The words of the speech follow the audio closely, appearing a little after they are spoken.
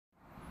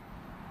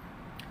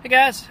Hey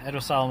guys,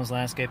 Edward Solomon's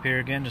Landscape here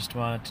again. Just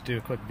wanted to do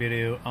a quick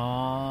video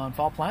on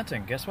fall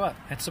planting. Guess what?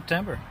 It's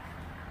September.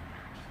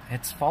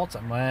 It's fall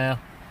time. Well,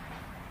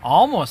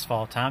 almost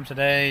fall time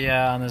today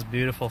on this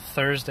beautiful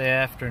Thursday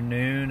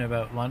afternoon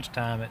about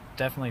lunchtime. It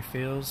definitely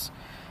feels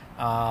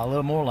a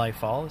little more like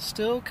fall. It's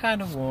still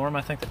kind of warm.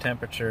 I think the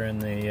temperature in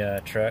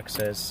the truck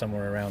says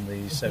somewhere around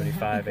the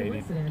 75,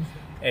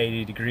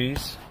 80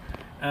 degrees.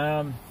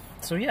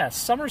 So yeah,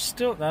 summer's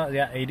still,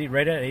 80,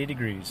 right at 80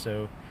 degrees.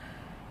 So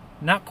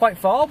not quite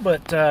fall,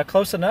 but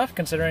close enough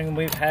considering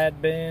we've had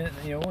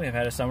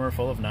a summer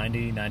full of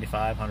 90,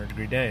 95, 100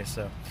 degree days.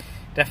 So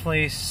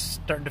definitely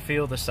starting to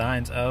feel the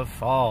signs of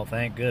fall,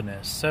 thank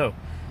goodness. So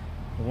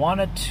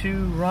wanted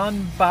to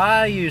run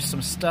by you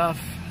some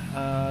stuff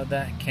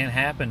that can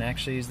happen.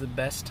 Actually, is the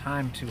best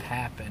time to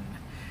happen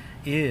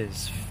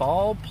is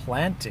fall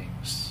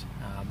plantings.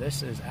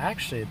 This is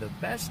actually the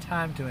best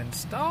time to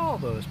install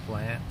those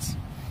plants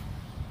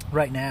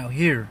right now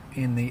here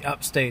in the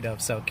upstate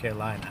of South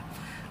Carolina.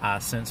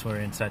 Since we're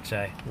in such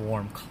a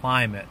warm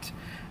climate.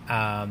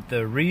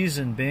 The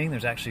reason being,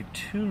 there's actually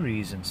two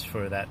reasons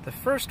for that. The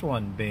first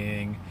one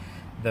being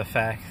the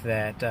fact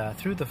that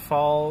through the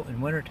fall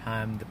and winter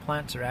time, the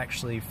plants are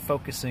actually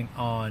focusing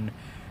on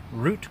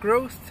root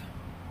growth,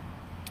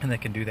 and they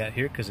can do that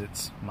here because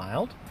it's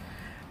mild.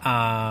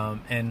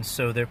 And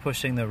so they're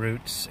pushing the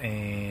roots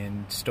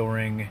and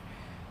storing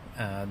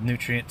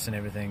nutrients and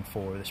everything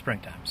for the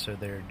springtime. So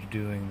they're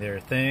doing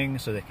their thing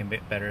so they can be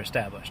better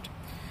established.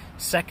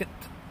 Second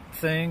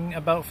thing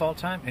about fall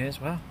time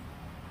is, well,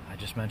 I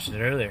just mentioned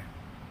it earlier,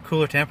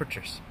 cooler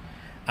temperatures.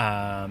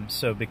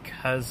 So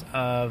because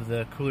of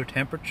the cooler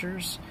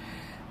temperatures,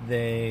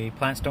 the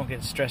plants don't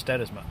get stressed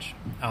out as much.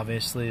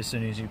 Obviously, as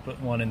soon as you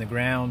put one in the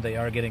ground, they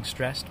are getting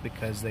stressed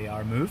because they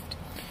are moved.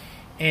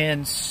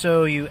 And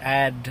so you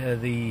add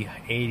the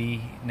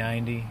 80,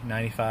 90,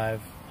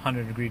 95,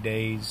 100 degree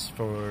days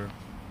for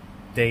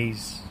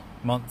days,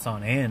 months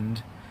on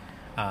end,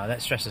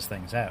 that stresses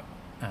things out.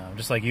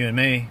 Just like you and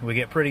me, we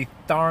get pretty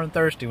darn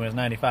thirsty when it's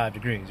 95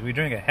 degrees. We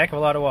drink a heck of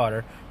a lot of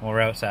water when we're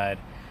outside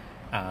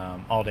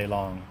all day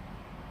long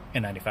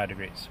in 95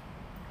 degrees.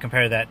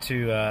 Compare that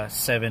to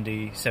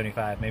 70,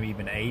 75, maybe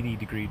even 80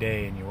 degree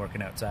day and you're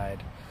working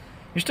outside.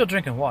 You're still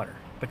drinking water,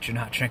 but you're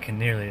not drinking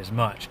nearly as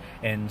much.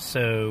 And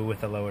so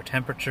with the lower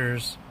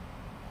temperatures,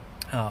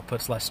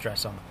 puts less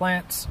stress on the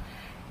plants,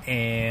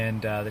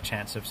 and the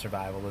chance of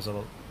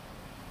survival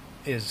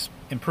is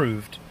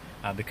improved.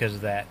 Because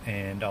of that,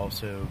 and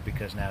also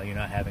because now you're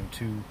not having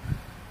to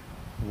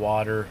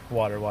water.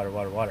 Water's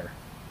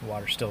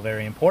still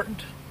very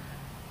important,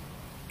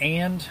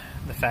 and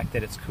the fact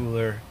that it's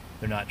cooler,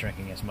 they're not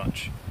drinking as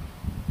much.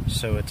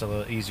 So it's a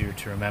little easier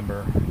to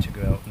remember to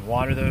go out and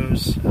water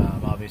those.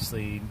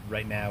 Obviously,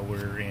 right now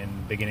we're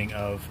in beginning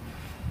of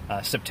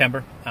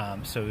September,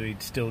 so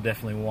we'd still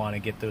definitely want to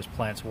get those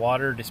plants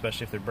watered,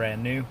 especially if they're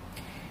brand new.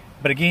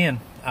 But again,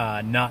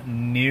 not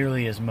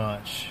nearly as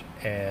much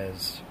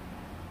as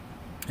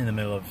in the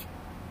middle of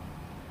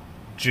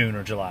June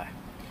or July.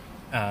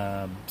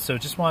 So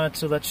just wanted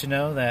to let you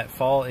know that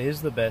fall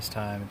is the best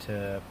time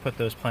to put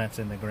those plants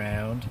in the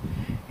ground,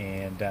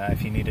 and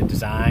if you need a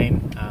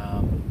design,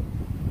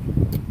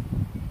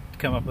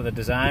 come up with a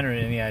design or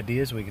any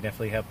ideas, we can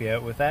definitely help you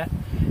out with that,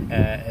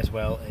 as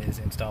well as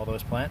install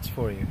those plants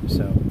for you.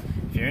 So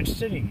if you're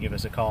interested, you can give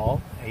us a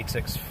call,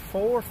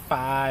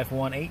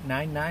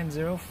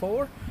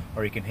 864-518-9904,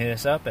 or you can hit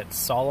us up at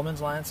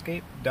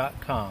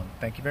solomonslandscape.com.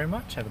 Thank you very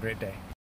much. Have a great day.